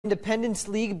Independence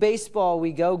League Baseball,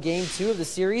 we go. Game 2 of the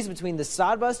series between the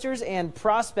Sodbusters and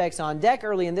Prospects. On deck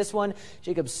early in this one,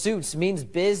 Jacob Suits means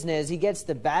business. He gets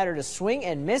the batter to swing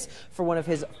and miss for one of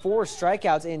his 4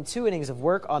 strikeouts in 2 innings of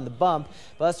work on the bump.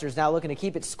 Busters now looking to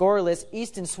keep it scoreless.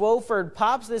 Easton Swoford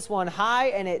pops this one high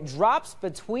and it drops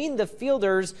between the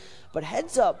fielders, but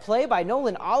heads up play by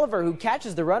Nolan Oliver, who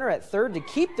catches the runner at third to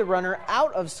keep the runner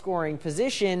out of scoring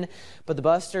position. But the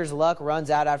Busters' luck runs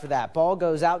out after that. Ball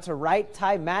goes out to right.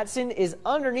 Ty Matson is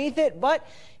underneath it, but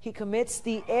he commits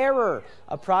the error.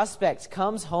 A prospect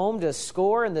comes home to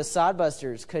score, and the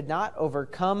Sodbusters could not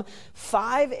overcome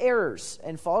 5 errors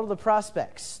and fall to the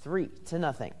Prospects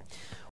 3-0.